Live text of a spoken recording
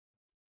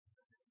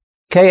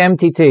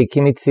KMTT, כי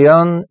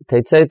מציון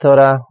תצא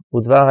תורה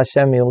ודבר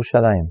השם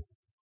מירושלים.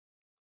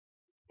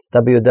 It's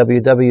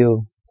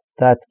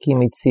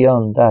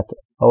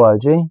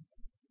www.kimitzion.org.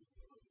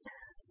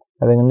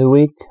 Having a new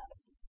week.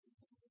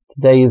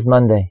 Today is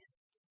Monday.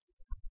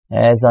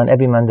 As on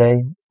every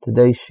Monday,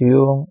 today's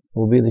shiur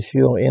will be the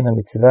shiur in the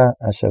mitzvah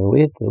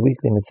Hashavuit, the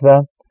weekly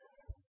mitzvah,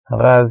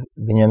 Harav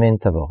Binyamin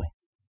Tavori.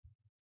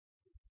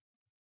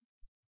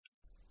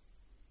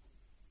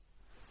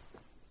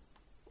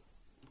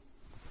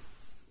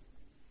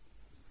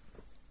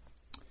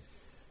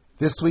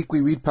 This week we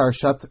read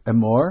Parashat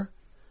Emor,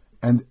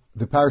 and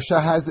the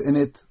parasha has in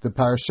it the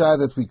parasha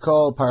that we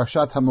call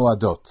Parashat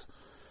HaMoadot,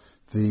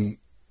 the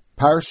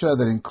parasha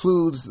that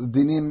includes the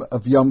dinim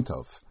of Yom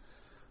Tov.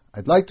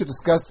 I'd like to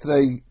discuss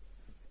today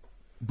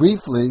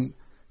briefly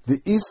the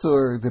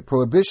Isur, the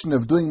prohibition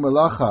of doing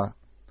Malacha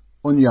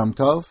on Yom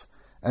Tov,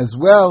 as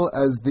well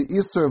as the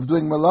Isur of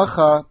doing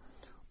Malacha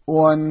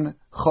on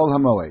Chol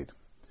HaMoed.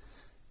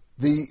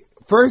 The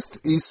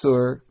first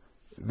Isur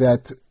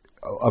that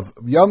of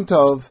Yom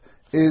Tov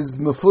is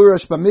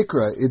Mefurash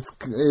Bamikra.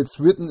 It's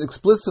written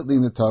explicitly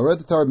in the Torah.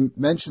 The Torah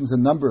mentions a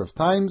number of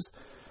times.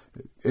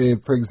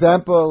 For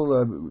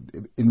example,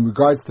 in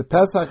regards to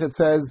Pesach, it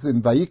says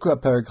in Vayikra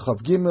Perek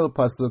Chav Gimel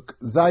Pasuk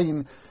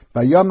Zayin,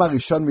 Bayom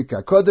HaRishon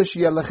Mikakodesh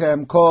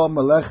Yelechem Kol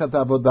Melechet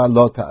Avodah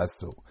Lo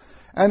Ta'asu.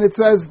 And it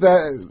says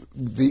that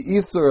the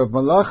Isur of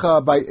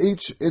Malacha by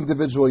each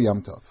individual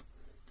Yom Tov.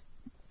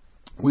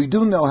 We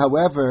do know,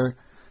 however,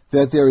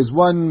 that there is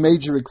one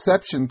major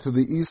exception to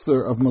the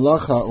Isur of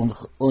Malacha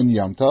on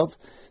Yom Tov,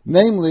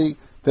 namely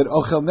that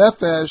Ochel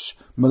Nefesh,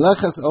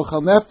 Meleches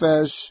Ochel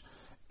Nefesh,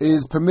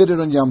 is permitted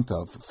on Yom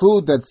Tov.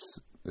 Food that's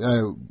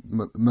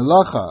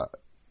Malacha,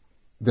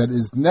 that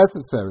is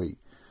necessary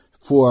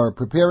for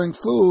preparing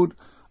food,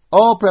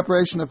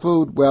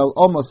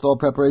 almost all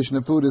preparation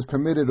of food is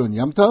permitted on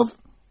Yom Tov.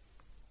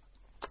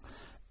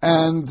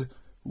 And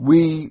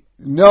we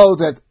know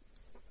that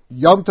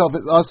Yom Tov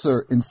is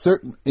asur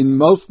in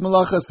most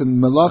malachas,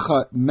 and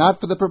malacha not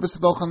for the purpose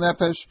of ochel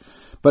nefesh,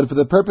 but for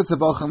the purpose of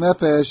ochel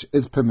nefesh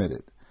is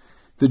permitted.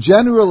 The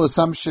general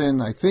assumption,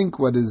 I think,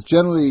 what is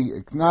generally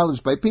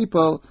acknowledged by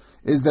people,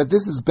 is that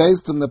this is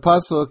based on the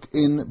pasuk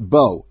in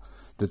Bo.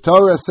 The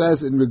Torah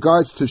says in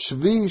regards to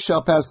Shvi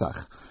Shal Pesach,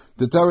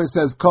 the Torah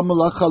says Kol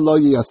malacha lo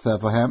yiyaseh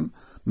vahem,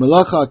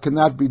 malacha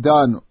cannot be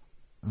done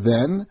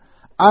then.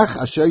 Ach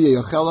asher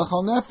yeyochel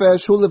ochel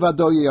nefesh hu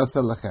levado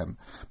yiyaseh lachem.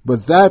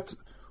 But that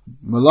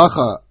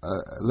malacha,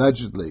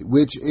 allegedly,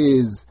 which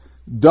is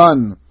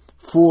done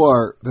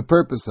for the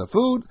purpose of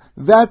food,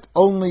 that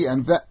only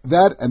and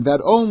that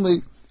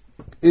only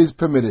is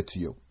permitted to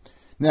you.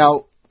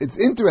 Now, it's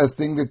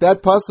interesting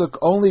that pasuk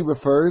only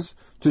refers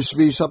to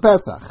Shvi Shal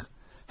Pesach.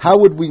 How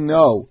would we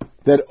know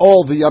that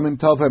all the Yamim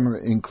Tovim are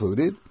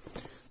included?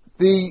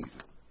 The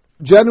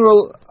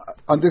general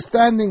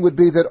understanding would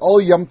be that all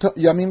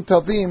Yamim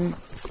Tovim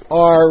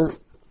are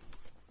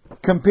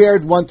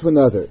compared one to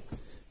another.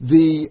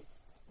 The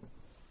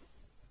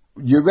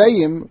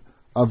Yereim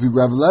of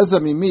Rav Eliezer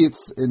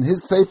Mimitz, in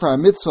his Sefer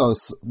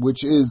HaMitzvos,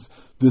 which is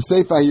the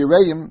Sefer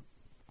Yereim,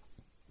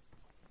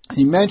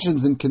 he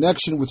mentions in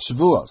connection with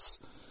Shavuos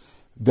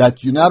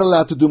that you're not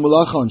allowed to do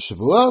malacha on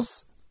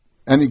Shavuos,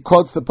 and he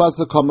quotes the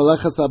pasuk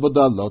Meleches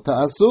Avodah Lo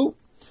Ta'asu.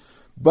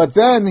 But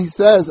then he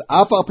says,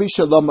 Af al pi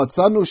shelo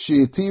matzanu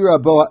she'itira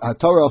bo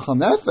haTorah ochel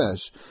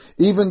nefesh,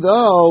 even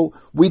though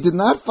we did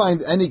not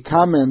find any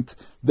comment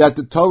that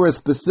the Torah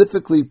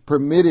specifically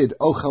permitted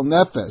ochel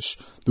nefesh,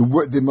 the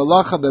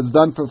malacha that's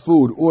done for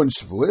food, on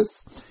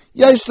Shavuos.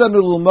 Yesh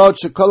lanu l'lmod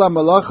shekol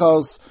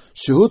ha-malachos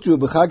shehutu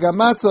b'chag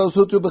ha-matzos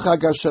hutu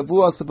b'chag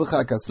ha-shavuos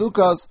b'chag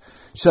ha-sukos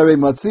sharei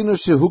matzinu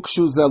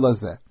shehukshu zeh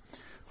lazeh.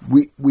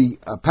 We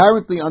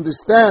apparently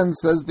understand,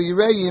 says the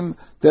Yereim,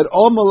 that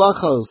all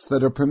malachos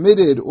that are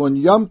permitted on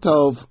Yom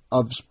Tov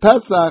of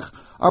Pesach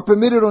are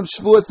permitted on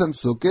Shavuos and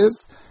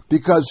Sukkos,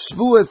 because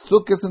Shavuos,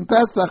 Sukkos, and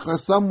Pesach are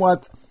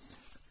somewhat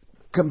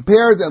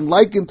compared and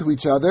likened to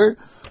each other.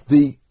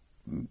 The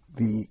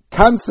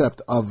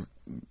concept of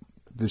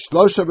the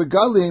Shlosha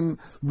Regalim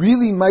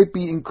really might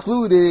be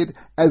included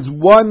as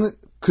one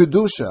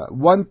Kedusha,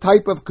 one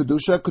type of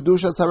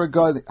Kedushas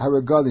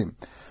HaRegalim.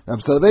 Rav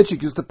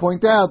Soloveitchik used to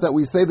point out that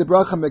we say the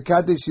bracha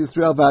Mekadesh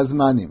Yisrael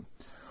V'Azmanim.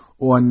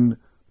 On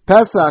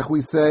Pesach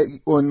we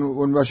say,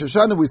 on Rosh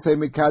Hashanah we say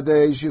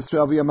Mekadesh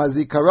Yisrael V'Yom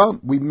HaZikaron.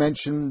 We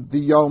mention the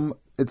Yom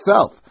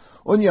itself.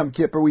 On Yom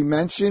Kippur we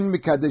mention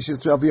Mekadesh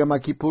Yisrael V'Yom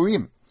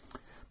HaKippurim.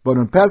 But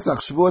on Pesach,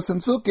 Shavuos,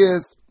 and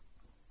Sukkos,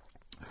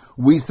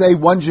 we say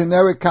one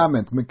generic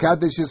comment,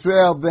 Mekadesh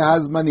Yisrael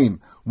V'Hazmanim.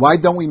 Why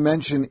don't we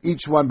mention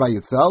each one by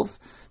itself?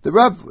 The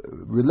Rav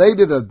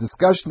related a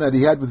discussion that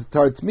he had with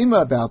Tar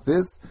Tmima about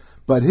this,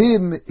 but he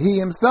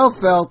himself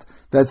felt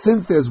that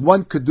since there's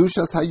one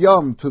Kedushas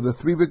Hayom to the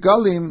three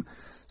Regalim,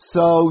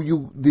 so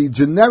the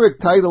generic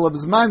title of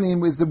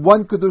Zmanim is the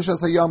one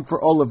Kedushas Hayom for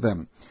all of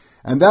them.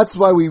 And that's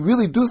why we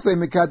really do say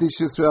Mekadesh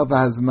Yisrael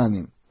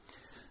V'Hazmanim.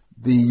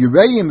 The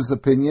Yereim's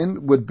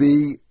opinion would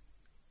be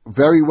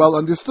very well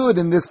understood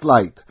in this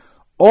light.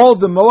 all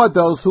the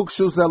Moados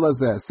Hukshu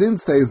Zelazeh,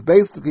 since there is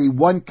basically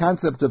one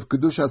concept of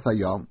Kedushas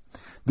Hayom,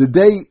 the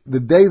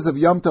days of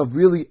Yom Tov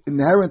really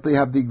inherently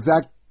have the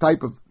exact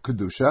type of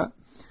Kedusha.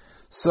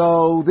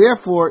 So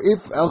therefore,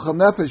 if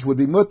Elchel Nefesh would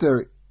be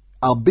mutter,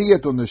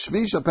 albeit on the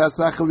Shvi Shel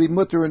Pesach, it would be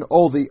mutter in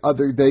all the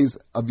other days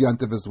of Yom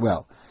Tov as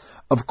well.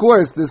 Of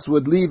course, this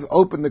would leave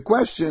open the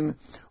question,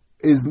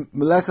 is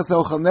Meleches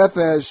Elchel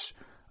Nefesh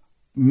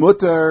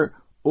mutter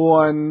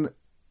on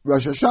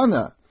Rosh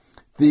Hashanah?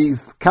 The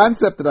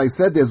concept that I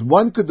said, there's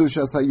one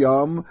Kedushas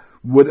Hayom,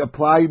 would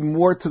apply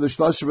more to the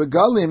Shlosh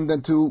Regalim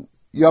than to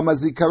Yom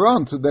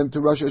HaZikaron, than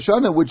to Rosh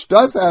Hashanah, which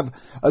does have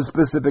a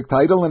specific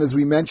title, and as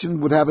we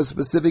mentioned, would have a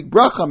specific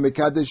bracha,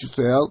 Mekadesh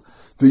Yisrael,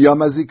 to Yom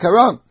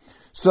HaZikaron.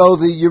 So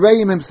the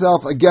Yereim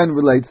himself again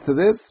relates to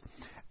this,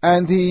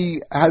 and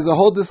he has a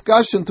whole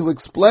discussion to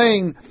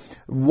explain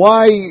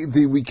why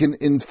we can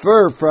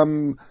infer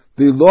from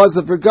the laws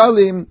of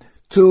Regalim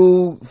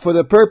for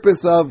the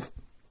purpose of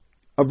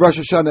Rosh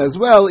Hashanah as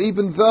well,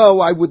 even though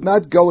I would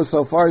not go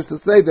so far as to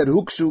say that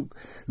Hukshu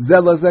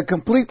Zelazeh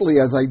completely,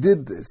 as I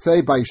did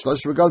say by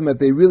Shlosh Regalim, that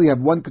they really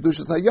have one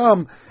Kedushas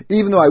Hayom,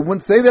 even though I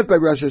wouldn't say that by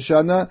Rosh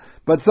Hashanah,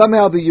 but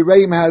somehow the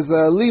Yereim has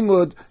a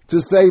limud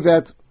to say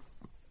that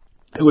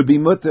it would be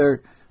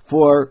mutter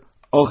for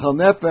Ochel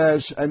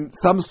Nefesh and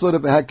some sort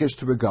of a hekesh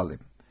to Regalim.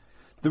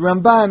 The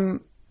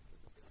Ramban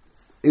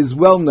is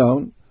well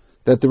known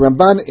that the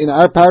Ramban in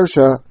our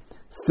parsha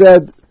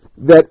said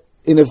that,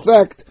 in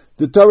effect,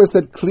 the Torah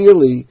said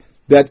clearly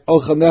that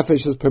Ochel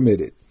Nefesh is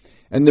permitted.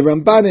 And the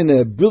Ramban, in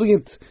a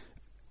brilliant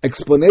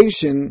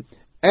explanation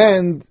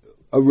and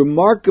a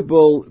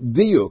remarkable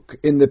diuk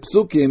in the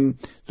Psukim,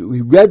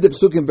 we read the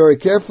Psukim very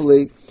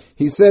carefully,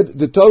 he said,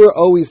 the Torah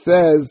always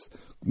says,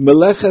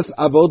 Meleches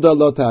avoda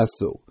lo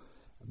ta'asu.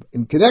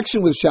 In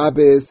connection with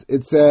Shabbos,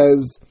 it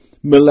says,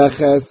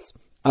 Meleches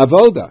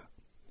avoda.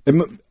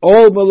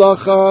 All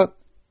malacha,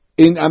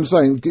 in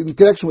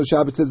connection with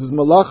Shabbos, it says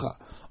malacha.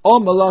 All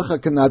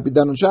malacha cannot be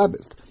done on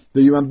Shabbos.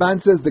 The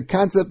Ramban says the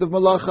concept of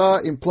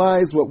malacha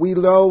implies what we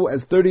know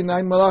as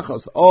 39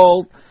 malachos.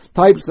 All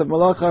types of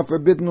malacha are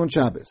forbidden on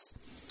Shabbos.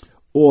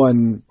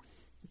 On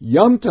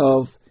Yom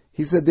Tov,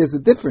 he said there's a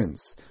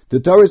difference. The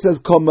Torah says,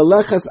 Kol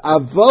meleches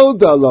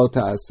avoda lo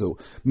ta'asu.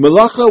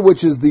 Malacha,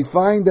 which is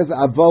defined as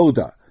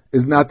avoda,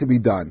 is not to be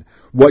done.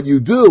 What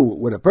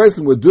a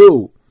person would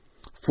do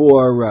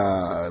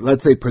for,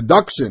 let's say,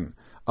 production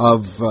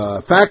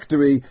of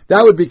factory,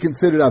 that would be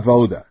considered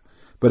avoda.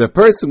 But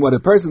what a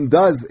person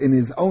does in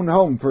his own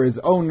home for his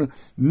own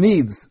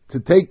needs,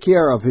 to take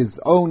care of his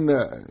own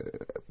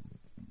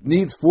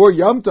needs for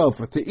Yom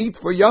Tov, to eat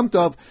for Yom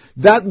Tov,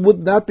 that would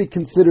not be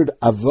considered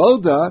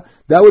avoda,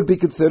 that would be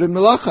considered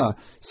melacha.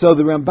 So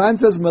the Ramban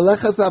says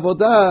melechas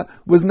avoda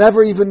was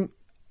never even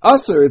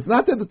usher. It's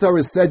not that the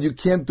Torah said you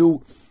can't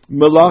do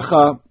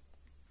melacha,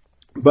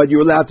 but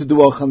you're allowed to do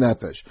ochel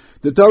nefesh.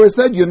 The Torah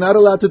said you're not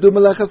allowed to do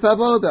melechas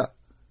avoda.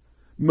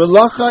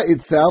 Melacha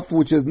itself,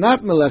 which is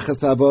not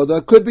melechas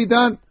avoda, could be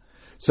done.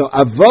 So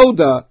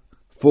avoda,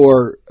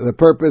 for the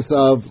purpose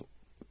of,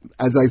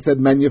 as I said,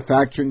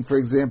 manufacturing, for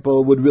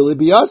example, would really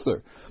be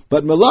usher.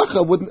 But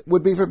melacha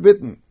would be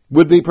forbidden,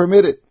 would be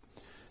permitted.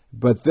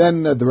 But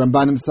then the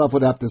Ramban himself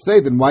would have to say,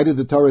 then why did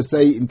the Torah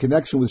say in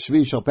connection with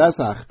Shvi Shel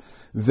Pesach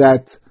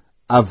that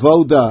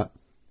avoda,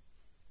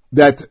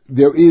 that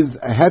there is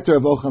a heter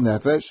of ochel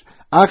nefesh?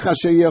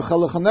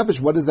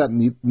 What is that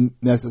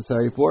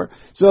necessary for?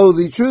 So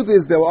the truth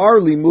is, there are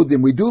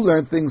limudim. We do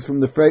learn things from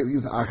the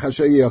phrase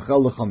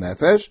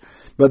nefesh,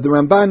 but the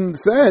Ramban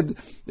said,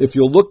 if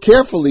you look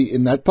carefully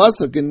in that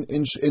pasuk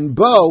in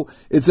Bo,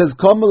 it says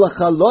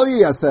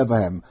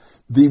the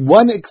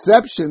one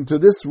exception to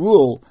this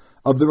rule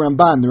of the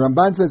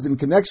Ramban says in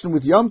connection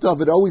with Yom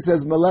Tov, it always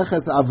says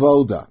meleches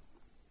avoda.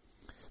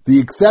 The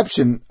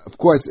exception, of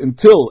course,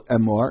 until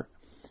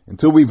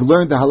we've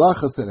learned the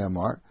halachas at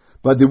Emor.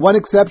 But the one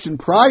exception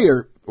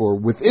prior, or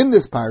within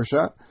this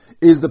parsha,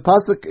 is the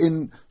pasuk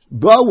in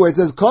Bo where it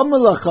says, Kol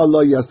melacha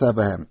lo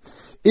yasevahem.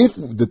 If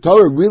the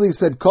Torah really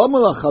said, Kol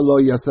melacha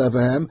lo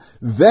yasevahem,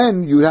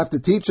 then you'd have to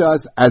teach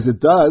us, as it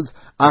does,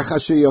 then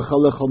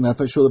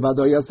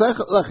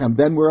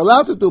we're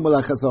allowed to do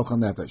melechas ochel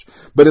nefesh.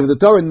 But if the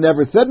Torah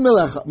never said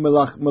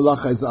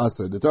melacha is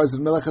asur, the Torah says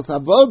melechas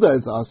avoda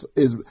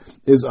is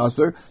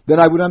asur, then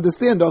I would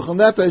understand ochel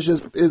nefesh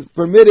is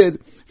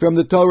permitted from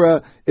the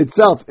Torah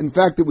itself. In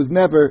fact, it was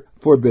never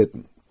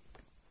forbidden.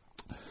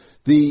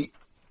 It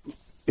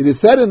is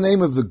said in the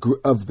name of the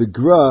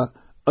Gra,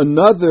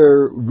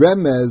 another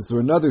remez or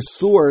another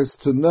source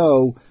to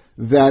know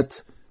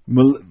that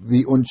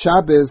on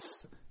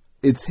Shabbos,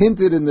 it's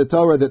hinted in the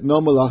Torah that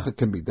no malacha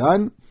can be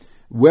done,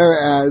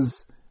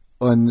 whereas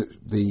on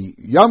the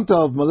Yom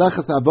Tov,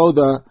 melechas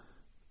avoda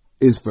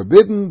is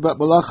forbidden, but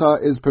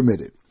malacha is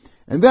permitted.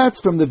 And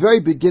that's from the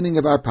very beginning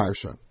of our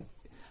parsha.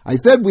 I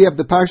said we have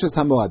the Parshas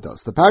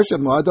HaMoados. The Parsha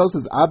of Moados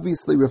is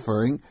obviously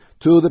referring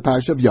to the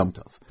Parsha of Yom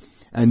Tov.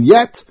 And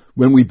yet,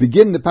 when we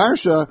begin the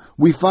Parsha,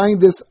 we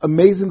find this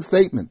amazing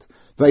statement.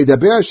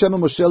 Vayidaber Hashem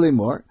Moshe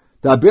lemor.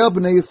 The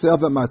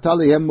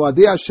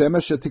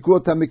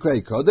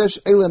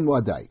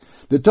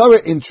Torah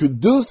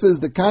introduces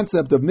the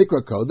concept of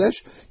Mikra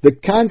Kodesh, the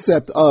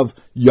concept of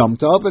Yom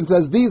Tov, and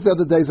says these are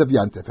the days of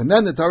Yantif. And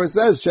then the Torah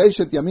says,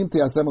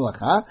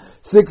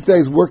 6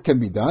 days work can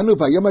be done, the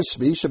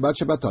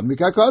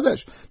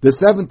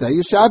 7th day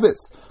is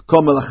Shabbos.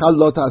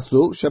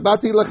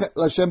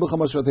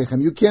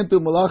 You can't do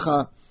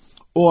Malacha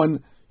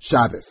on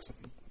Shabbos.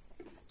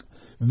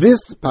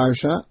 This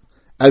parsha,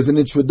 as an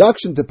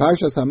introduction to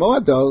Parshas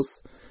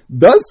HaMoados,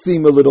 does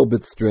seem a little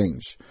bit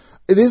strange.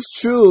 It is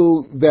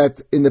true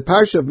that in the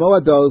Parsha of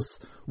Moados,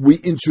 we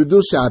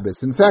introduce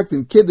Shabbos. In fact,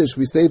 in Kiddush,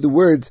 we say the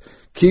words,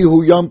 Ki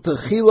hu yom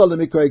techila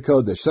leMikrei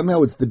Kodesh.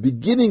 Somehow it's the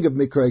beginning of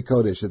Mikrei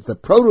Kodesh. It's the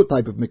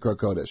prototype of Mikrei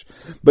Kodesh.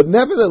 But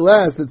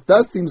nevertheless, it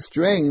does seem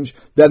strange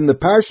that in the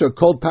Parsha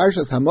called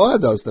Parshas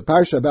HaMoados, the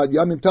Parsha about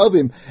Yomim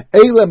Tovim,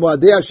 Eile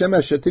Moadei Hashem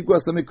Asher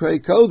Tikvos leMikrei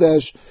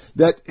Kodesh,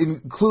 that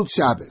includes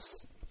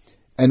Shabbos.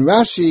 And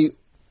Rashi,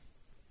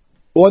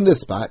 on the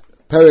spot,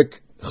 Perek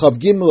Chav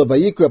Gimel of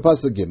Vayikra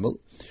Pasuk Gimel,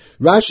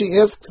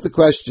 Rashi asks the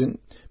question,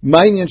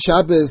 Ma'inyan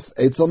Shabbos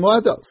Eitzel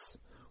Moados?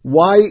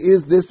 Why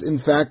is this in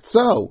fact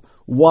so?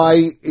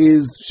 Why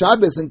is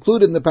Shabbos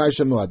included in the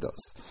Parsha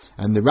Moados?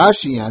 And the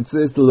Rashi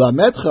answers,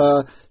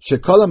 L'lametcha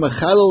shekol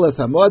ha'mechalel es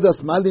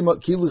ha'moados mali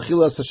kilu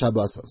chilas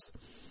ha'shabbosos.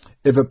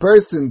 If a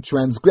person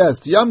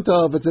transgressed Yom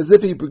Tov, it's as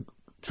if he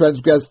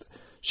transgressed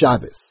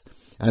Shabbos.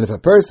 And if a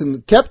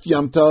person kept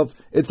Yom Tov,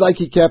 it's like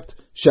he kept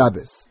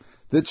Shabbos.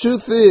 The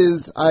truth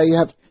is, I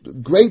have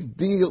great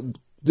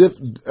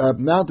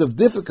amount of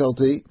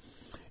difficulty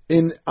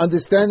in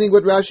understanding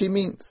what Rashi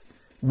means.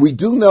 We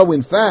do know,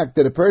 in fact,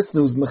 that a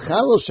person who's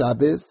Mechalel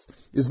Shabbos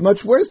is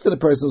much worse than a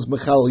person who's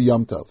Mechalel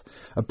Yom Tov.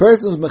 A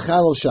person who's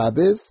Mechalel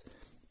Shabbos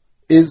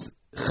is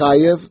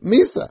Chayev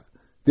Misa.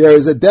 There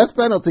is a death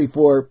penalty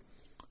for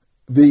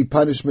the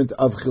punishment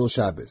of Chil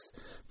Shabbos.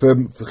 For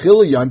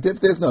Chil Yom Tov,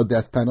 there's no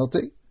death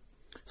penalty.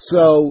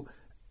 So,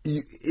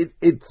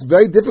 it's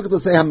very difficult to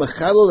say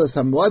ha-mechalel es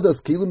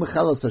ha-moados kilu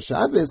mechalel es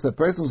ha-Shabbos. A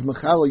person who's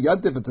mechalel Yom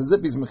Tov, it's as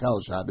if he's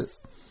mechalel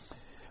Shabbos.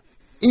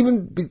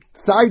 Even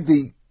beside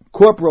the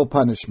corporal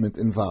punishment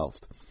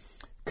involved.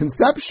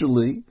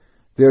 Conceptually,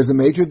 there's a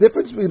major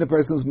difference between a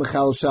person who's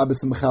mechalel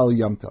Shabbos and mechalel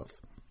Yom Tov.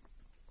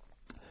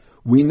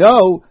 We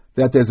know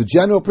that there's a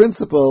general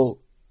principle.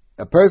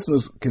 A person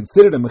who's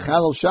considered a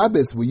mechalel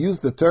Shabbos, we use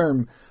the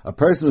term a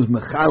person who's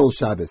mechalel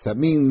Shabbos. That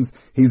means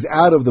he's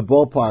out of the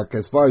ballpark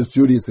as far as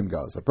Judaism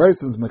goes. A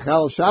person who's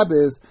mechalel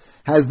Shabbos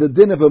has the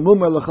din of a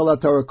mumar l'chol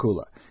Torah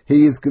kula.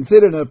 He is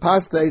considered an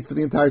apostate for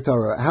the entire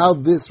Torah. How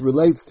this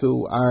relates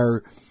to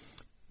our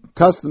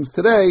customs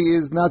today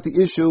is not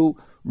the issue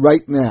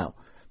right now.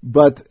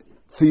 But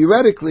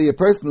theoretically, a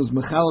person who's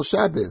mechalel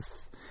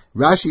Shabbos,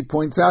 Rashi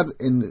points out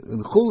in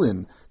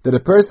Chulin that a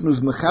person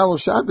who's mechalel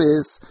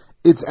Shabbos,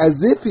 it's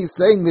as if he's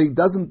saying that he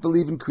doesn't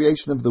believe in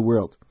creation of the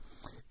world.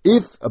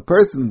 If a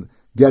person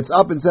gets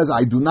up and says,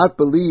 I do not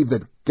believe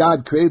that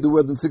God created the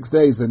world in 6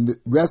 days and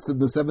rested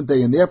the 7th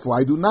day, and therefore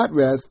I do not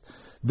rest,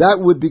 that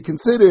would be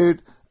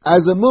considered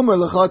as a mumar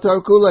l'chol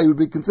Torah kula. It would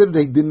be considered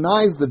he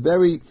denies the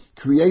very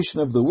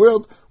creation of the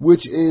world,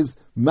 which is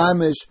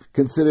mamish,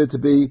 considered to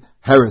be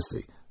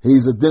heresy.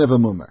 He's a din of a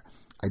mumar.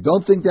 I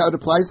don't think that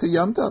applies to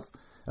Yom Tov.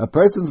 A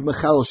person's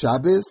mechalel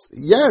Shabbos,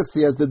 yes,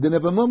 he has the din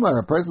of a mumar.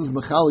 A person's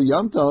mechalel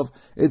Yom Tov,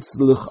 it's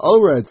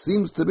l'chora. It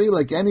seems to be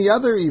like any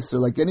other Easter,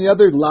 like any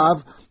other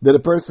lav that a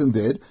person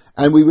did,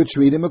 and we would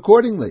treat him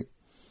accordingly.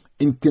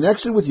 In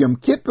connection with Yom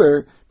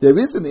Kippur, there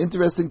is an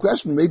interesting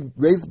question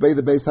raised by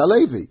the Beis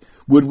Halevi.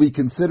 Would we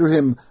consider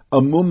him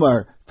a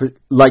mumar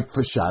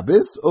for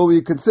Shabbos, or would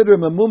we consider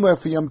him a mumar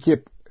for Yom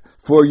Kippur,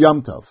 for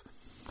Yom Tov?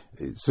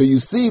 So you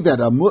see that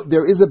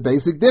there is a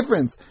basic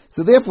difference.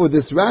 So therefore,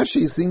 this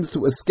Rashi seems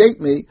to escape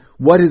me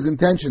what his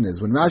intention is.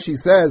 When Rashi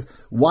says,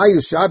 why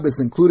is Shabbos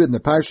included in the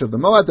Parsha of the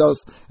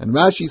Moados? And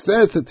Rashi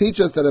says to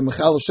teach us that a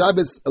Mechal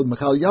Shabbos, a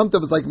Mechal Yom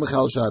Tov is like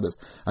Mechal Shabbos.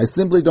 I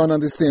simply don't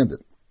understand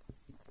it.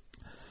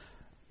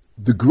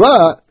 The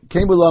Gra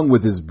came along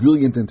with his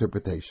brilliant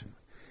interpretation.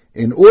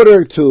 In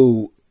order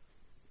to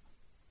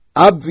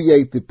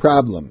obviate the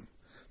problem,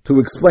 to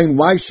explain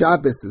why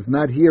Shabbos is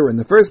not here in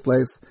the first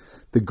place,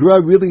 the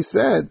Gra really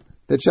said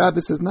that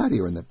Shabbos is not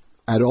here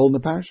at all in the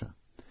Parsha.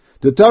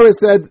 The Torah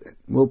said,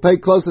 we'll pay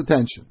close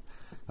attention.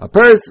 A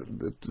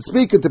person,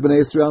 speaking to Bnei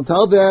Israel, and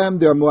tell them,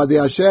 they're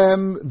Moadei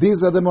Hashem,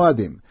 these are the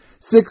Moadim.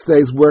 6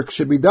 days work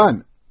should be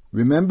done.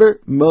 Remember,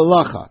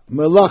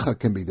 Melacha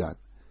can be done.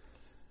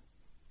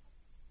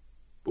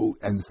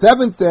 And the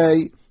 7th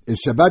day is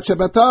Shabbat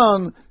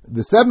Shabbaton.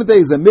 The 7th day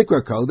is a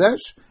Mikra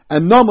Kodesh,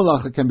 and no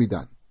Melacha can be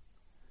done.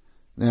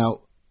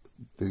 Now,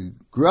 the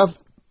Gra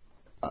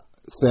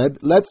said,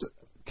 let's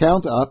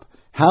count up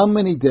how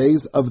many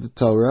days of the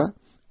Torah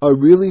are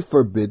really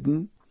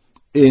forbidden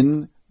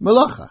in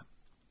Melacha.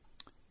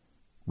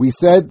 We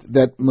said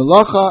that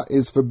Melacha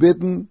is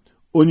forbidden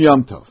on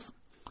Yom Tov.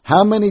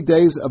 How many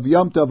days of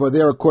Yom Tov are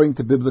there according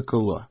to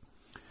biblical law?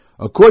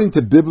 According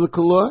to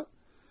biblical law,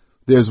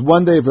 there's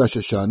 1 day of Rosh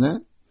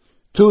Hashanah,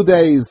 2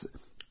 days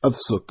of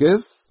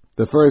Sukkot,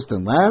 the first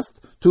and last,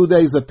 2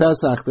 days of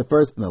Pesach, the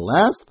first and the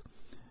last,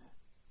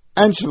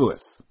 and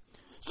Shavuos.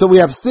 So we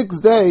have 6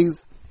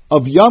 days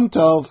of Yom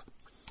Tov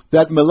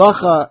that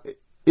Melacha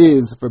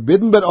is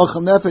forbidden, but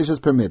Ochel Nefesh is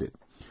permitted.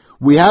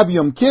 We have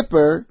Yom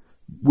Kippur,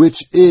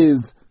 which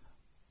is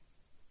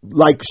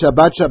like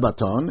Shabbat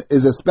Shabbaton,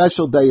 is a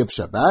special day of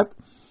Shabbat,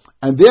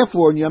 and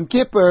therefore in Yom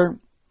Kippur,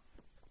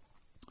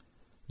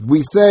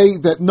 we say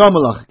that no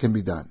Melacha can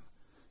be done.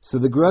 So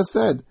the Gemara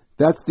said,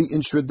 that's the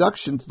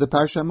introduction to the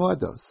Parsha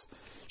Moedos.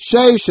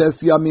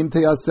 Sheishes Yamim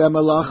Teyaseh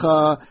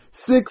Melacha,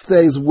 6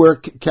 days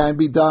work can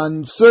be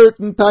done.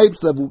 Certain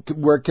types of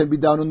work can be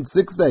done in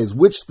 6 days.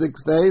 Which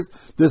 6 days?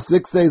 The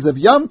 6 days of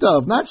Yom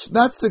Tov, not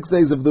 6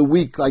 days of the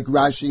week like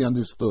Rashi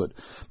understood,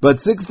 but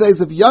 6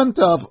 days of Yom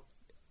Tov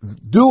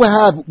do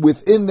have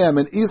within them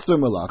an Isur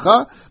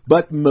Melacha,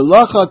 but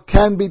Melacha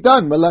can be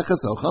done.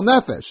 Melechas Ochel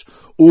Nefesh.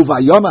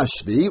 Uvayom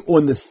Hashvi,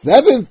 on the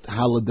 7th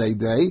holiday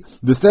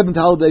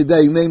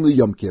day, namely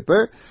Yom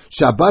Kippur,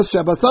 Shabbos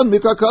Shabbaton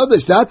Mikra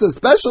Kodesh, that's a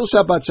special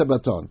Shabbat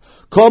Shabbaton.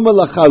 Kol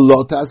Melacha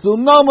lo tasu,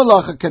 no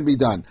Melacha can be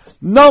done.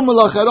 No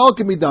Melacha at all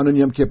can be done on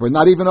Yom Kippur,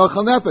 not even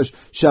Ochel Nefesh.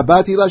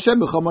 Shabbat il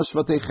Hashem b'chol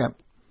mashvatechem.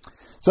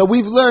 So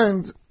we've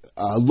learned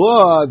a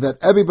law that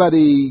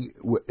everybody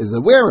is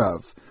aware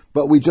of,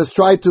 but we just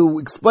try to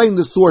explain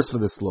the source for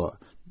this law.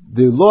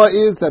 The law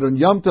is that on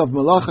Yom Tov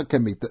Melacha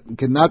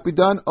cannot be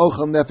done,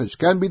 Ochel Nefesh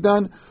can be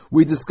done.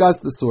 We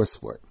discussed the source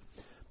for it.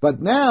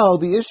 But now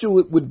the issue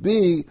would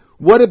be,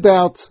 what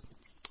about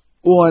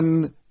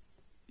on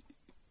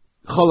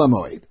Chol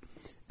HaMoed?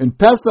 In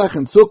Pesach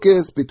and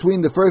Sukkot,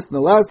 between the first and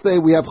the last day,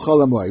 we have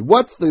Chol HaMoed.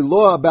 What's the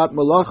law about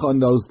Melacha on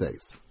those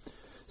days?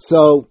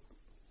 So,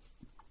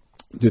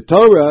 the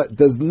Torah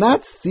does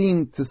not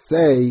seem to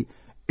say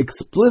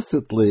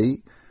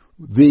explicitly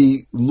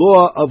the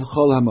law of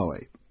Chol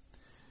HaMoed.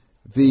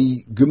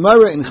 The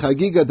Gemara in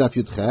Chagiga Daf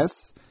Yud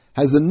Ches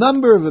has a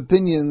number of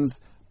opinions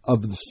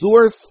of a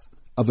source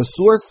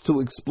to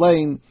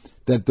explain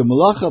that the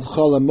Melacha of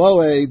Chol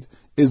HaMoed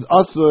is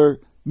Asur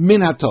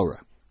min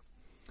HaTorah.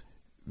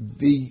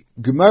 The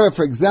Gemara,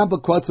 for example,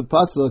 quotes a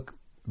pasuk,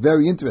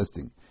 very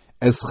interesting.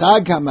 Es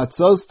Chag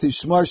HaMatzos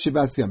Tishmor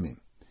Shivas Yamim.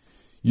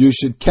 You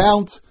should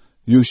count,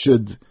 you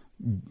should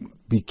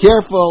be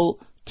careful,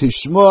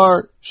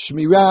 Tishmor,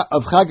 Shmirah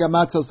of Chag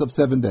HaMatzos of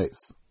 7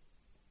 days.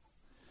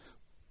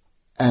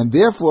 And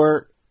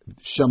therefore,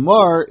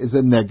 Shamar is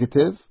a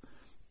negative,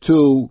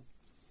 to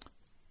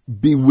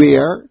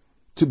beware,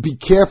 to be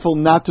careful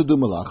not to do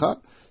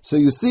Melacha. So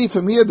you see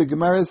from here, the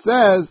Gemara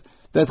says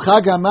that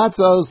Chag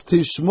HaMatzos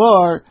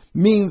Tishmor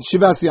means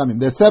Shivas Yamim.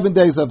 There's 7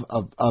 days of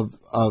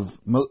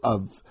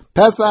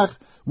Pesach,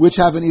 which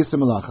have an Isur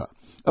Melacha.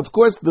 Of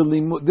course,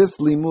 this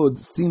limud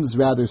seems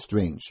rather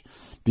strange,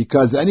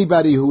 because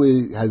anybody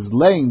who has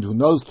learned,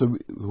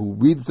 who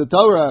reads the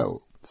Torah,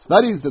 or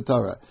studies the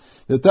Torah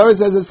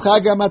says it's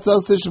Chag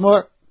HaMatzos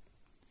Tishmor.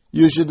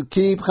 You should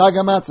keep Chag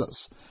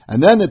HaMatzos.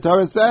 And then the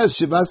Torah says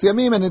Shivas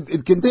Yamim, and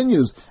it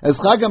continues. As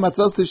Chag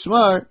HaMatzos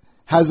Tishmor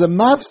has a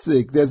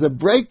mafsik, there's a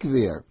break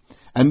there.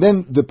 And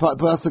then the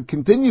pasuk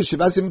continues,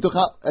 Shivas Yamim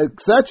Tuchal,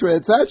 etc.,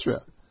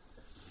 etc.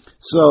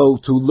 So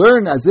to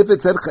learn as if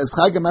it said Es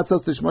Chag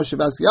HaMatzos Tishmor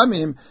Shivas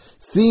Yamim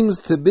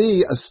seems to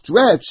be a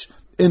stretch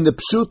in the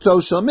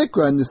Pshuto Shel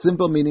Mikra, in the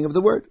simple meaning of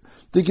the word.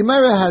 The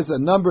Gemara has a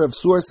number of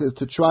sources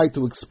to try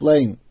to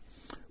explain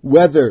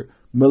whether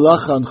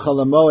Melacha on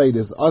Chol HaMoed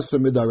is Asur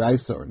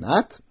Midaraisa or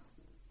not.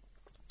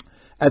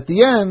 At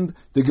the end,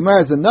 the Gemara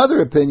has another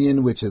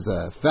opinion, which is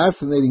a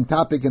fascinating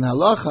topic in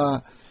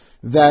Halacha,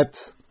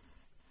 that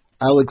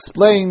I'll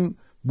explain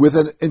with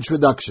an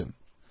introduction.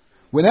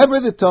 Whenever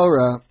the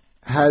Torah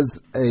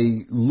has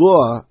a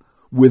law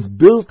with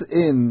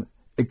built-in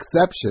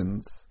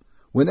exceptions,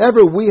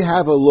 whenever we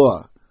have a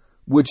law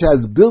which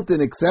has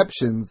built-in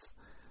exceptions,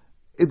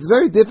 it's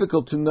very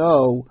difficult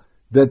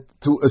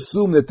to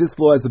assume that this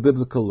law is a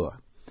biblical law.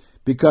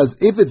 Because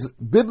if it's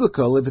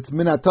biblical, if it's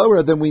Min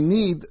Torah, then we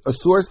need a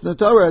source in the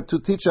Torah to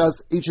teach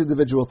us each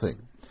individual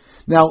thing.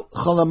 Now,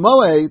 Chol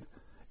HaMoed,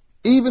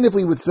 even if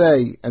we would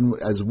say, and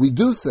as we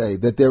do say,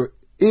 that there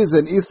is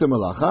an Isur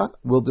Melacha,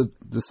 we'll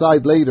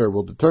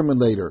determine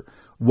later,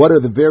 what are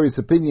the various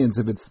opinions,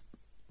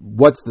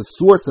 what's the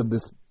source of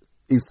this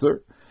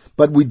Isur.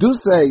 But we do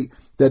say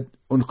that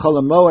on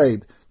Chol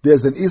HaMoed,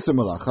 there's an Isur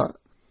Melacha,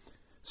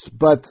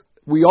 but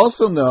we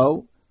also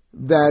know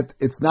that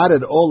it's not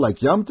at all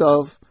like Yom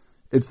Tov.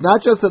 It's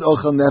not just that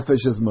Ochel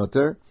Nefesh is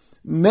mutter.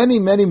 Many,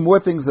 many more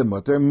things are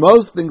mutter.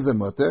 Most things are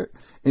mutter.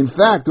 In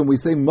fact, when we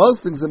say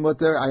most things are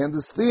mutter, I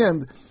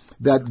understand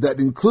that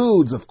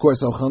includes, of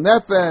course, Ochel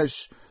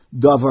Nefesh,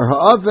 Davar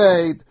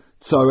Ha'aved,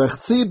 Tzorech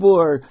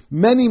Tzibur.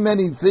 Many,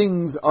 many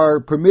things are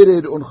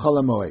permitted on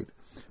Chol HaMoed.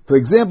 For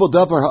example,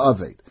 Davar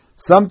Ha'aved,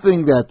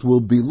 something that will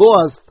be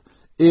lost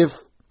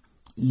if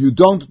you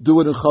don't do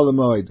it in Chol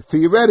HaMoed.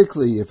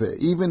 Theoretically,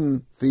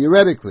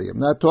 I'm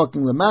not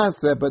talking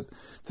L'maaseh, but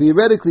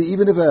theoretically,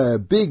 even if a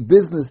big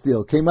business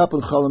deal came up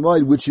in Chol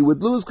HaMoed, which you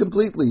would lose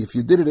completely if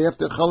you did it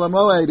after Chol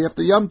HaMoed,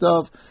 after Yom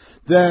Tov,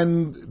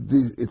 then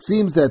it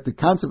seems that the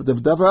concept of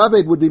Davar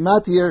Aved would be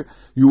matir.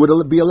 You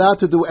would be allowed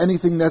to do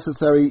anything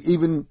necessary,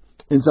 even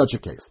in such a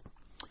case.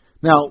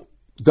 Now,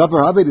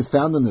 Davar Aved is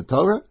found in the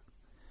Torah.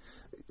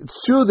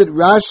 It's true that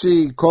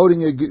Rashi,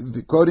 quoting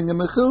a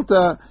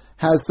Mechilta,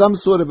 has some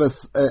sort of a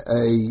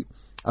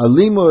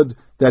limud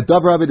that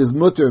Davar Aved is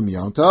mutter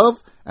Yom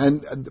Tov,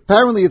 and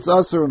apparently it's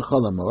Asur and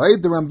Chol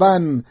HaMoed. The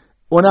Ramban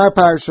on our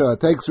parsha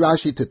takes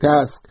Rashi to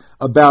task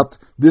about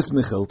this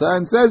Mechilta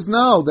and says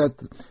no, that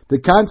the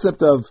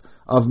concept of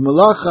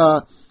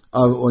Melacha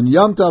on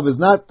Yom Tov is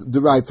not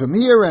derived from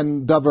here,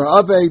 and Davar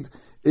Aved,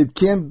 it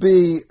can't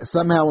be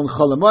somehow in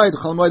Chol HaMoed.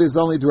 Chol HaMoed is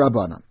only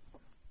D'Rabbanan.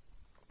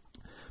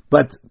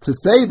 But to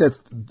say that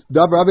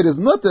Davar Aved is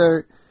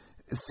mutter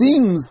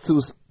seems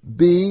to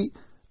be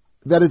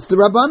that it's the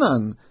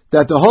Rabbanan,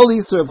 that the whole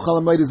Isur of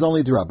Chol HaMoed is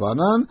only the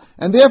Rabbanan,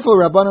 and therefore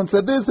Rabbanan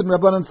said this and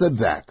Rabbanan said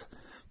that.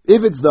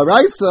 If it's the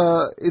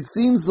Raisa, it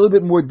seems a little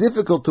bit more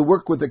difficult to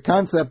work with the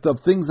concept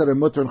of things that are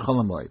mutter and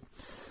Chol HaMoed.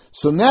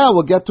 So now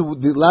we'll get to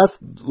the last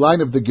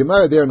line of the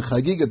Gemara there in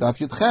Chagiga Daf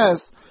Yud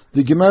Ches.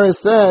 The Gemara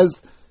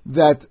says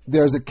that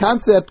there's a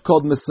concept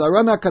called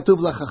Mesarana Katuv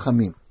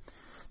LaChachamim.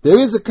 There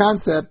is a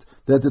concept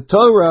that the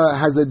Torah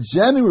has a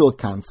general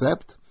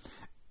concept,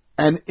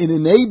 and it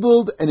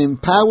enabled and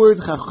empowered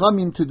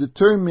Chachamim to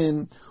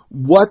determine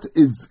what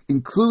is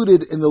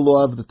included in the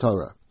law of the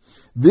Torah.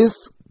 This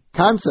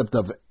concept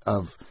of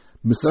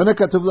Mesarana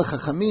Katuv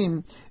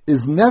LaChachamim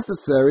is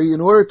necessary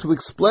in order to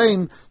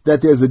explain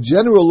that there's a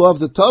general law of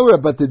the Torah,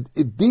 but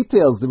it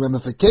details the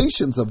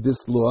ramifications of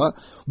this law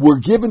were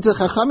given to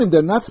Chachamim.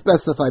 They're not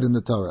specified in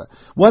the Torah.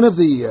 One of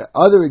the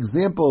other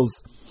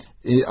examples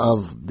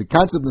of the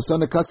concept of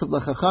Mesarana Katuv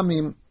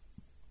LaChachamim,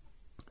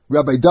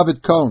 Rabbi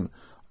David Cohn,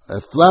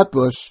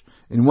 Flatbush,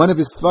 in one of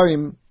his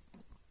Sfarim,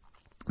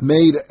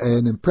 made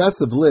an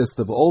impressive list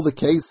of all the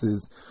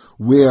cases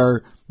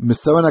where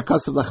Mesarana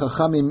Katuv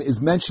LaChachamim is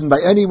mentioned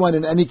by anyone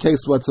in any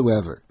case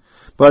whatsoever.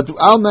 But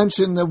I'll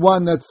mention the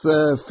one that's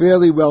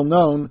fairly well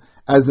known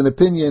as an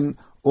opinion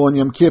on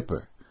Yom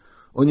Kippur.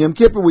 On Yom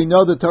Kippur, we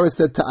know the Torah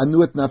said,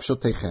 Ta'anu et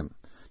nafshotechem.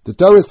 The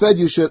Torah said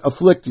you should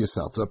afflict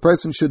yourself. A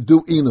person should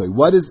do inui.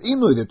 What is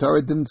inui? The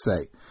Torah didn't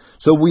say.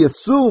 So we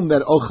assume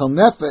that ochel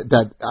nefesh,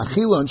 that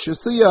achila and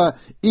shasiya,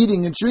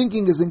 eating and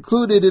drinking, is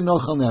included in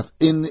ochel nefesh,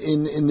 in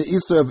the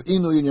Isser of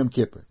inui in Yom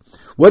Kippur.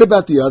 What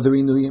about the other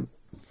inuyim?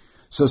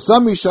 So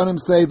some Rishonim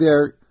say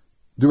they're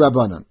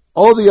D'Rabbanan.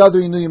 All the other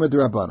inuyim are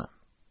D'Rabbanan.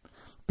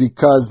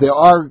 Because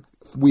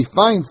we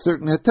find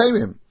certain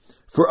heterim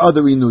for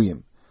other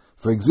inuyim.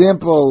 For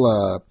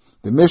example,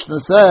 the Mishnah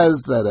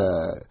says that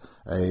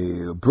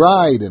a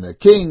bride and a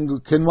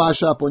king can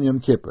wash up on Yom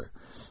Kippur.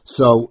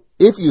 So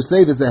if you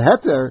say there's a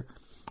heter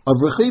of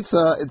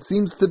rechitza, it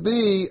seems to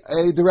be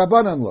a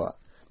D'Rabbanan law.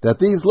 That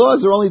these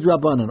laws are only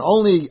D'Rabbanan.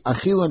 Only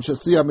achil and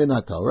shasi are min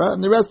Torah,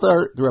 and the rest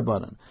are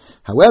D'Rabbanan.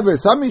 However,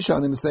 some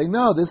Rishonim say,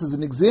 no, this is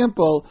an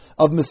example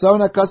of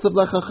Mesarana Katuv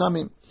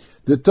LaChachamim.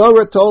 The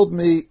Torah told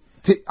me,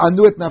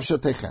 anu et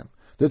nafshotechem.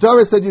 The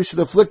Torah said you should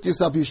afflict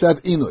yourself, you should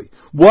have inui.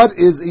 What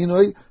is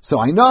inui?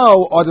 So I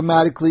know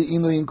automatically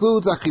inui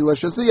includes achila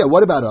shasiya.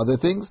 What about other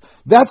things?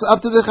 That's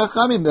up to the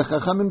Chachamim. The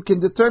Chachamim can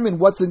determine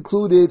what's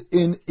included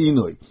in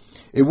inui.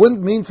 It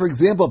wouldn't mean, for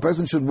example, a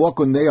person should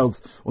walk on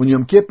nails on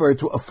Yom Kippur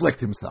to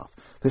afflict himself.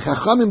 The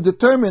Chachamim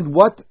determined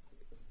what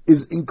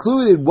is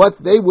included, what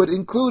they would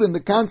include in the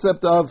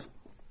concept of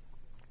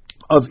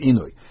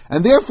inui.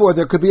 And therefore,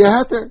 there could be a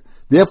heter.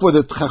 Therefore,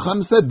 the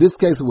Chacham said this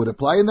case would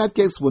apply, and that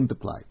case wouldn't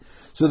apply.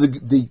 So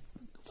the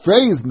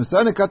phrase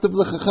Mesarana Katuv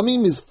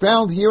LaChachamim is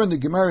found here in the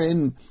Gemara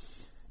in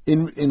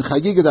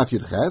Chagiga Daf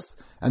Yud Ches,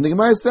 and the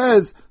Gemara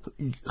says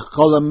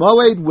Chol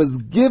HaMoed was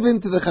given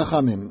to the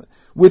Chachamim,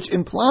 which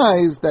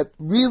implies that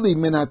really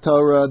min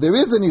Torah there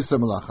is an Isur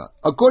Melacha.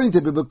 According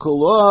to biblical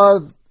law,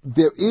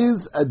 there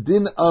is a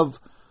din of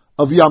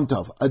Yom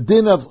Tov, a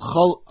din of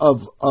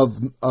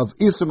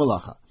Isur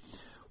Melacha.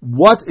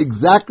 What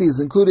exactly is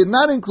included,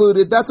 not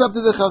included, that's up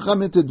to the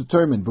Chachamim to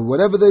determine. But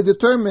whatever they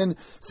determine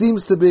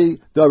seems to be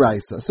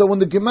D'Oraisa. So when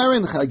the Gemara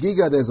in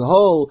Chagiga, there's a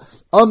whole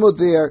Amud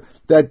there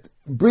that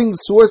brings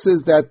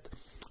sources that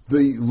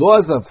the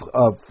laws of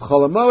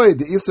Chol HaMoed,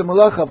 the Isur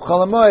Melacha of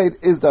Chol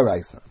HaMoed, is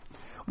D'Oraisa.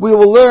 We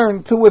will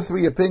learn 2 or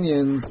 3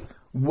 opinions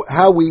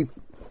how we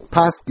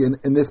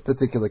paskin in this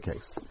particular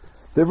case.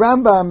 The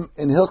Rambam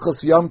in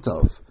Hilchos Yom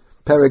Tov,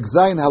 Perek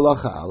Zayin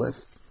Halacha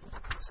Aleph,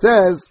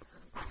 says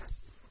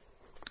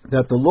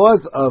that the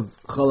laws of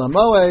Chol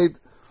HaMoed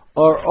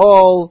are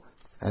all,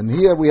 and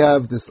here we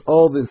have this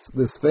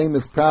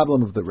famous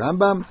problem of the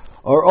Rambam,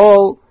 are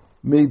all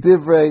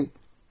Midivrei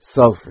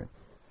Sofrim.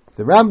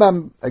 The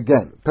Rambam,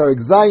 again,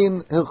 Perek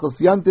Zayin, Hilchos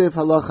Yom Tov,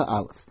 Halacha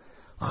Aleph.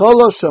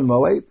 Chol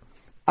HaMoed,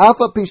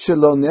 Afa pi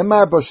shelo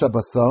nemar bo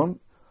Shabbason,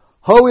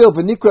 hoil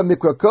v'nikra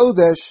mikra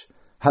kodesh,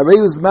 harei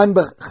uzman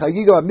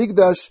b'chagiga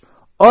b'mikdash,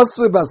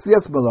 osur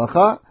b'asiyas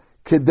melacha,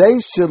 kedei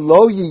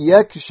shelo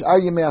yiyeh k'shar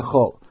yemei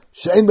achol.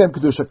 She'en b'hem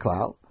kedusha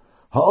klal,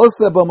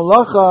 ha'oseh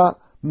b'melacha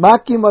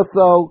Makim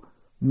aso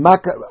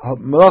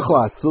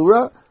melacha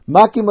asura,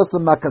 makim aso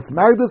makas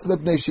mardus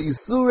mepnei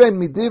she'isure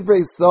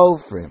midivrei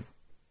sofrim.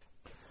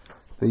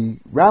 The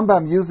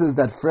Rambam uses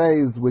that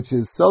phrase, which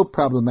is so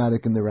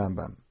problematic in the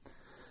Rambam,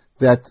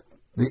 that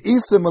the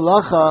Isur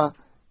Melacha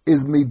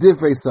is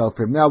midivrei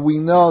sofrim. Now we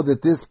know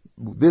that this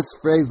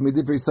phrase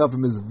midivrei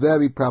sofrim is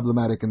very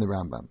problematic in the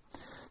Rambam.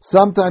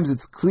 Sometimes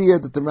it's clear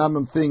that the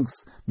Rambam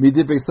thinks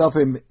midivrei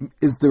sofrim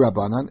is the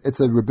Rabbanan;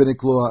 it's a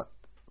rabbinic law,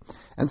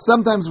 and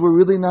sometimes we're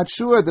really not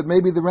sure that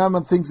maybe the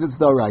Rambam thinks it's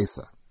the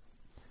Oraisa.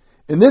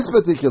 In this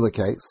particular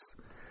case,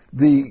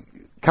 the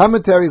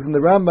commentaries in the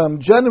Rambam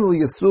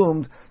generally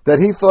assumed that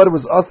he thought it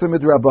was Asr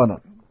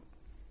Midrabanan.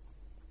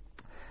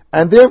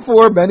 And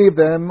therefore, many of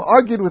them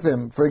argued with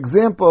him. For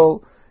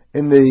example,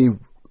 in the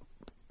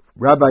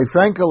Rabbi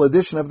Frankel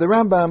edition of the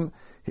Rambam,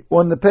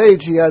 on the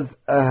page he has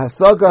a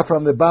hasaga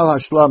from the Baal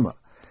HaShlama.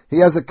 He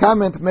has a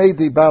comment made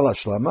by Baal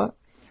HaShlama,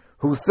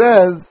 who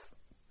says,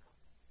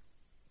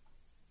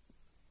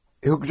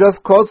 who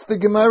just quotes the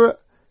Gemara,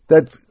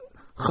 that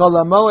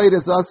Chol HaMoed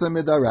is Asr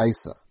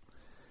Midaraisa.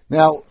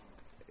 Now,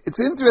 it's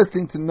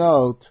interesting to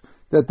note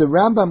that the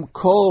Rambam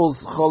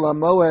calls Chol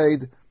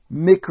HaMoed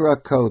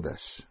Mikra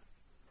Kodesh.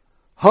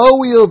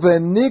 Ho'il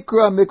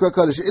v'nikra Mikra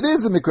Kodesh. It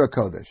is a Mikra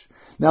Kodesh.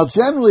 Now,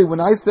 generally,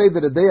 when I say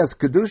that a day has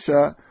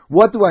Kedusha,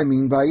 what do I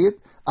mean by it?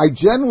 I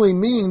generally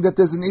mean that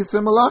there's an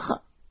Isur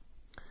Melacha.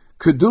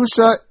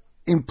 Kedusha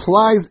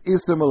implies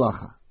Isur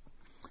Melacha.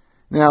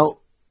 Now,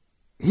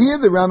 here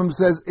the Rambam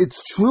says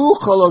it's true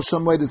Chol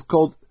HaMoed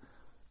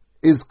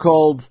is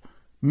called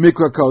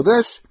Mikra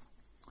Kodesh,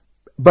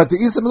 but the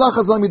Isur Melacha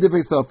is only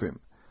midivrei sofrim.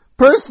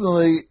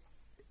 Personally,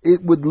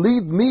 it would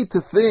lead me to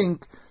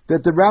think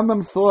that the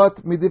Rambam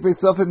thought midivrei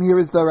sofrim here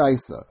is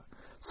daraisa.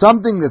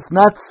 Something that's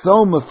not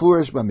so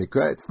mafurish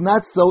b'mikra, it's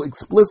not so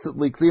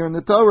explicitly clear in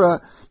the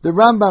Torah, the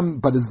Rambam,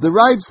 but is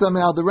derived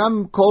somehow, the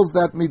Rambam calls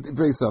that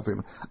midivrei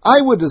sofrim.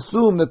 I would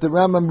assume that the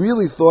Rambam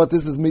really thought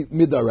this is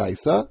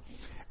midaraisa,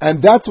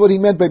 and that's what he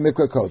meant by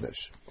Mikra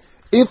Kodesh.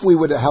 If we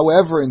would,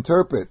 however,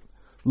 interpret,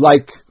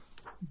 like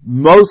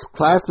most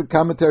classic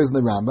commentaries in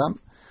the Rambam,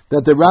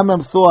 that the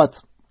Rambam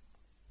thought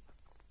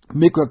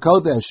Mikra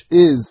Kodesh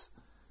is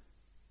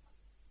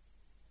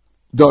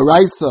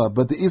Doraisa,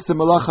 but the Isur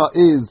Melacha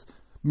is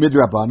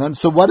Midrabanan.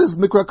 So what does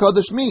Mikra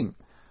Kodesh mean?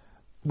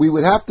 We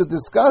would have to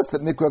discuss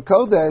that Mikra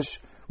Kodesh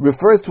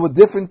refers to a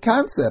different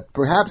concept.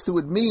 Perhaps it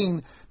would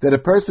mean that a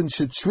person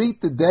should treat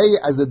the day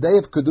as a day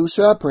of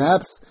Kedusha,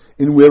 perhaps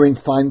in wearing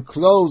fine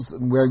clothes,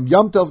 and wearing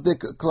Yom Tov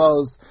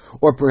clothes,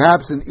 or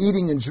perhaps in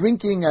eating and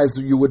drinking as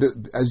you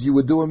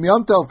would do in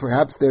Yom Tov.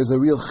 Perhaps there's a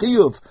real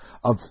chiyuv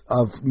of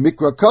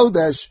Mikra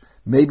Kodesh.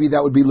 Maybe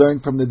that would be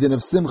learned from the din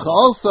of Simcha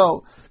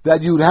also,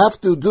 that you'd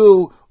have to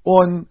do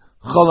on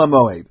Chol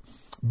HaMoed.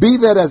 Be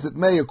that as it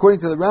may,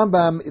 according to the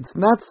Rambam, it's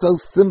not so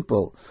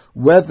simple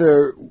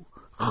whether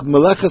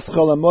Meleches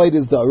Chol HaMoed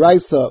is the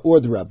Oraisa or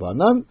the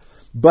Rabbanan,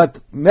 but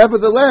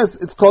nevertheless,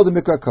 it's called the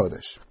Mikra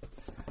Kodesh.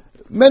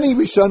 Many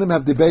Rishonim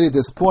have debated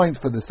this point.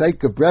 For the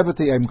sake of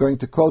brevity, I'm going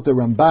to quote the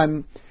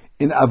Ramban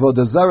in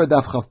Avodah Zarah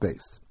Daf Chav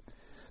Beis.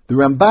 The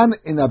Ramban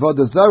in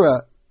Avodah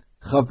Zarah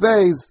Chav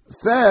Beis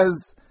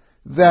says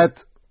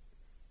that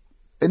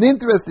an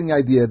interesting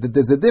idea, that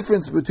there's a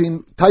difference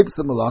between types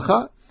of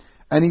Melacha,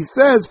 and he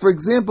says, for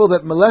example,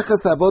 that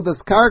Meleches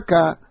Avodas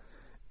Karka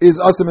is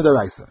Asur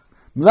Midaraisa.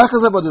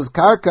 Meleches Avodas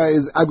Karka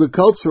is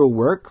agricultural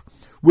work,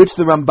 which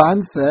the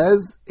Ramban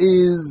says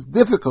is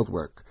difficult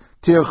work.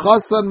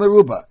 Tirchasan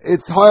Meruba.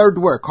 It's hard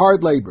work,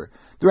 hard labor.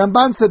 The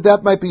Ramban said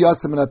that might be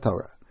Asur Min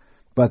HaTorah.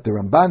 But the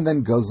Ramban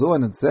then goes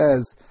on and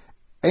says,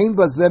 Ein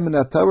bazeh min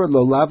HaTorah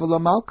lo lav lo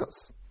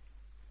malkos.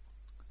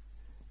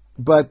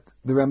 But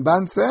the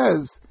Ramban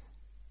says,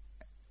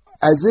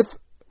 as if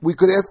we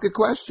could ask a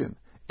question.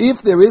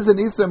 If there is an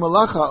Isur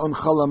Melacha on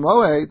Chol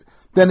HaMoed,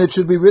 then it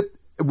should be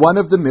one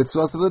of the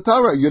mitzvahs of the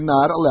Torah. You're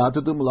not allowed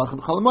to do Melacha on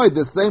Chol HaMoed.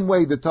 The same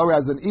way the Torah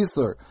has an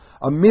Isur,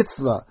 a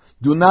mitzvah,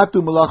 do not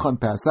do Melacha on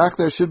Pesach,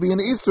 there should be an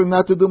Isur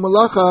not to do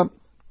Melacha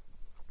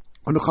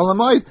on Chol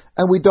HaMoed,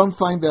 and we don't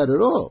find that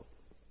at all.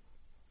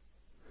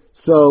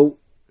 So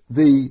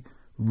the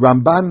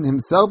Ramban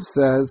himself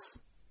says,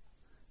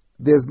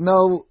 it's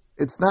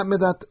not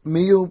midat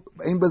miyu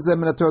ein bazeh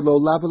min HaTorah lo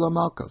lav lo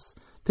malkos.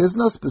 There's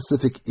no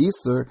specific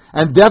Isur,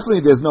 and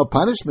definitely there's no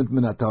punishment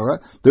min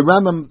HaTorah. The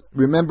Rambam,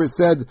 remember,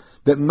 said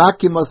that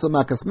makim osa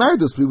makas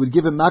mardus, we would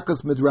give him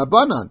makas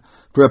midrabanan.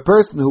 For a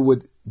person who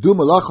would do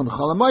malach on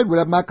Chol HaMoed would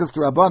have makas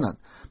drabanan.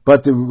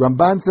 But the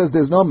Ramban says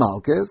there's no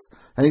malchus,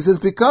 and he says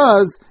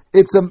because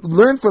it's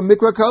learned from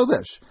Mikra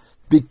Kodesh.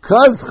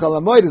 Because Chol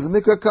HaMoed is a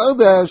Mikra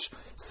Kodesh,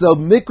 so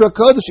Mikra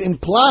Kodesh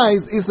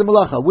implies Isur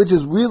Melacha, which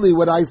is really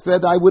what I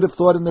said I would have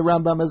thought in the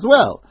Rambam as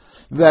well.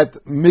 That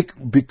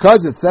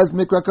because it says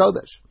Mikra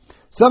Kodesh.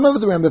 Some of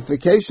the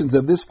ramifications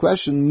of this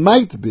question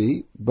might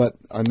be, but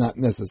are not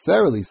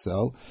necessarily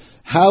so,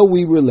 how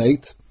we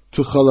relate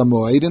to Chol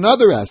HaMoed in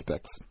other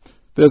aspects.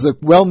 There's a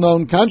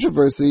well-known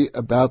controversy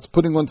about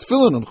putting on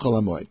tefillin on Chol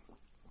HaMoed.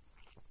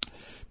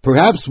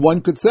 Perhaps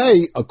one could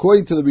say,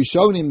 according to the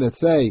Rishonim that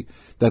say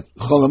that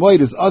Chol HaMoed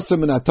is asur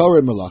min haTorah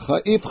and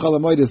Malacha, if Chol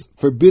HaMoed is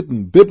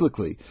forbidden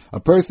biblically, a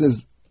person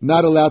is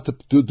not allowed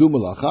to do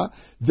Malacha,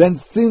 then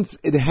since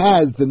it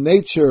has the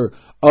nature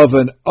of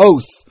an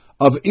os,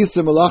 of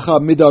Isur Malacha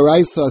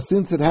Midaraisa,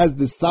 since it has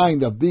the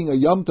sign of being a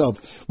Yom Tov,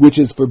 which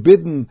is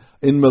forbidden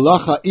in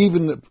Malacha,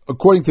 even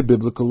according to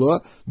biblical law,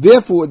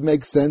 therefore it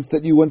makes sense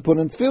that you wouldn't put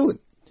on tefillin.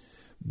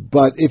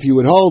 But if you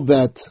would hold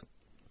that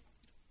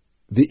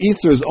the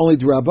Isur is only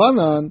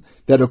D'Rabbanan,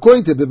 that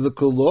according to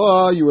biblical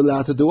law, you're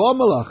allowed to do all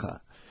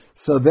Malacha.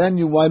 So then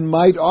one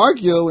might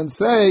argue and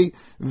say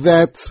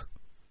that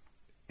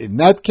in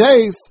that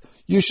case,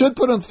 you should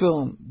put on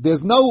tefillin.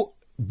 There's no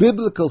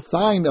biblical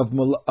sign of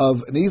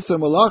an Isur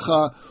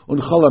Malacha on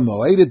Chol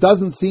HaMoed. It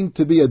doesn't seem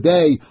to be a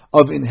day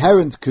of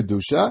inherent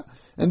Kedusha,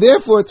 and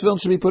therefore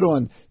tefillin should be put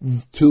on.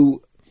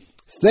 To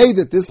say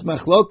that this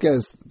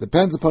machlokes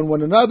depends upon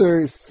one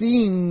another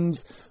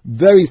seems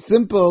very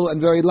simple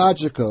and very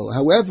logical.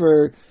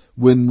 However,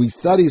 when we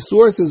study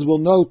sources, we'll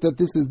note that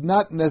this is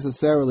not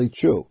necessarily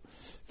true.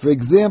 For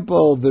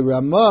example, the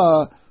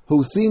Ramah,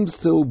 who seems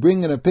to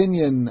bring an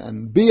opinion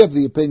and be of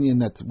the opinion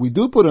that we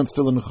do put on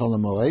tefillin on Chol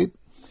HaMoed,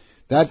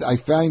 that I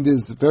find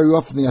is very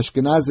often the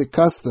Ashkenazic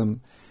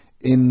custom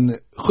in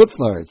Chutz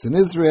La'aretz. In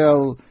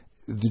Israel,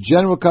 the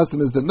general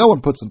custom is that no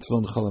one puts on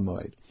tefillin on Chol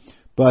HaMoed.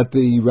 But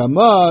the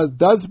Ramah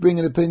does bring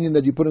an opinion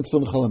that you put on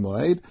tefillin on Chol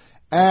HaMoed,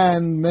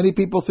 and many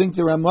people think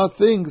the Ramah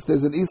thinks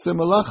there's an Isur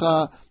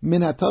Malacha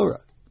min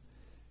haTorah.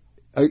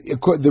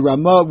 The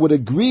Ramah would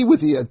agree with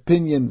the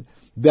opinion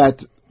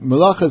that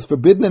Malacha is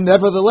forbidden, and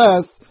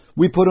nevertheless,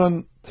 we put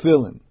on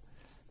tefillin.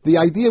 The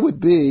idea would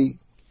be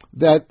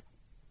that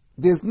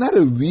there's not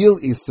a real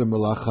Isur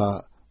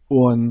Malacha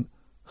on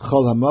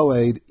Chol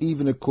HaMoed,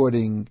 even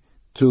according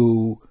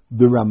to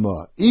the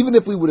Ramah. Even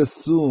if we would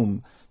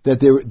assume that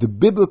the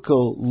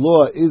biblical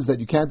law is that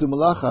you can't do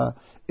Malacha,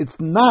 it's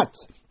not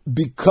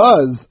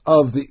because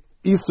of the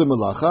Isur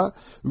Malacha,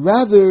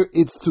 rather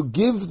it's to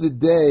give the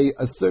day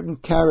a certain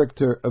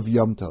character of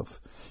Yom Tov.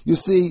 You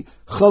see,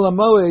 Chol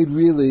HaMoed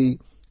really,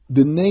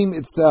 the name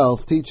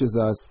itself teaches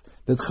us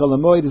that Chol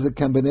HaMoed is a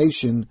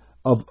combination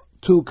of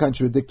two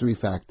contradictory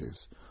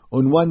factors.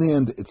 On one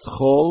hand, it's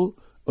Chol,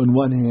 on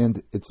one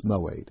hand, it's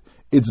Moed.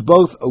 It's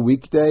both a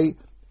weekday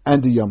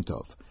and a Yom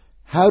Tov.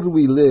 How do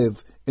we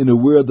live in a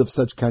world of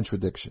such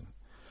contradiction?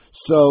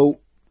 So,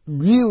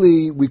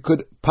 really, we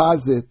could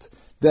posit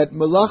that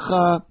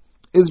Malacha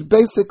is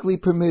basically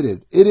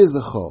permitted. It is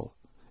a Chol.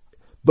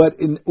 But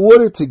in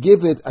order to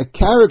give it a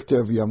character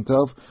of Yom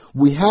Tov,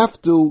 we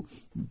have to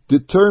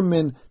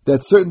determine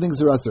that certain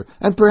things are Asur.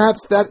 And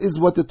perhaps that is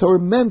what the Torah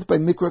meant by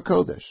Mikra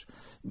Kodesh.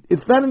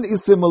 It's not an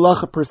Isur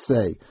Malacha per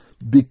se.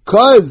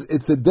 Because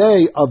it's a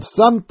day of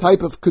some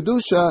type of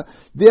Kedusha,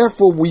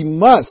 therefore we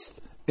must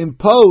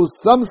impose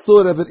some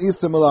sort of an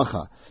Isur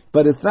Malacha.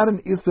 But it's not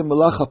an Isur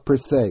Malacha per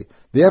se.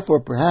 Therefore,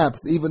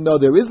 perhaps, even though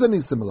there is an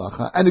Isur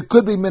Malacha, and it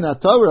could be Min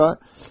HaTorah,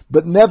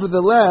 but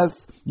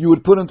nevertheless, you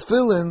would put on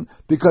tefillin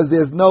because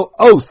there's no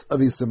oath of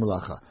Isur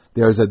Malacha.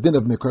 There is a din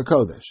of Mikra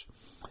Kodesh.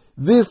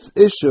 This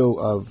issue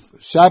of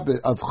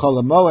Shabbat, of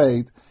Chol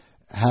HaMoed,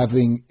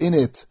 having in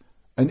it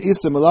an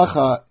Isur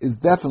Malacha is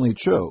definitely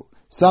true.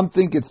 Some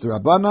think it's the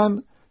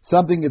Rabbanan,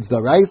 some think it's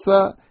the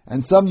Raisa,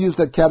 and some use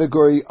that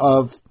category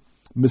of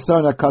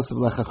Misar Nakasav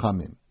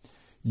Lechachamim.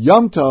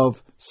 Yom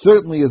Tov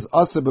certainly is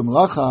Asur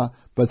b'Malacha,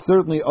 but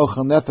certainly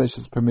Ochel Nefesh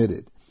is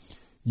permitted.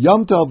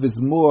 Yom Tov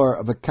is more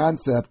of a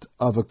concept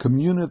of a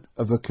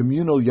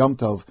communal Yom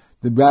Tov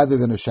rather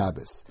than a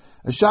Shabbos.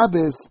 A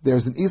Shabbos,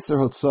 there's an Isur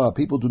Hotzah.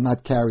 People do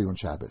not carry on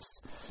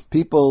Shabbos.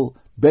 People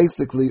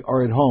basically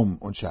are at home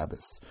on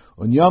Shabbos.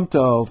 On Yom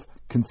Tov,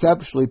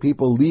 conceptually,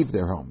 people leave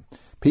their home.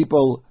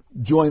 People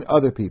join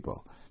other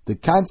people. The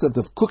concept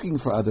of cooking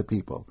for other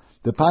people,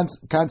 the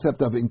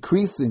concept of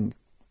increasing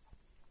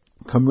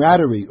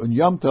camaraderie on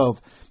Yom Tov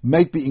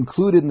might be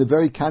included in the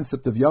very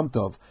concept of Yom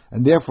Tov,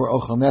 and therefore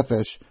Ochel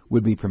Nefesh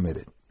would be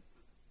permitted.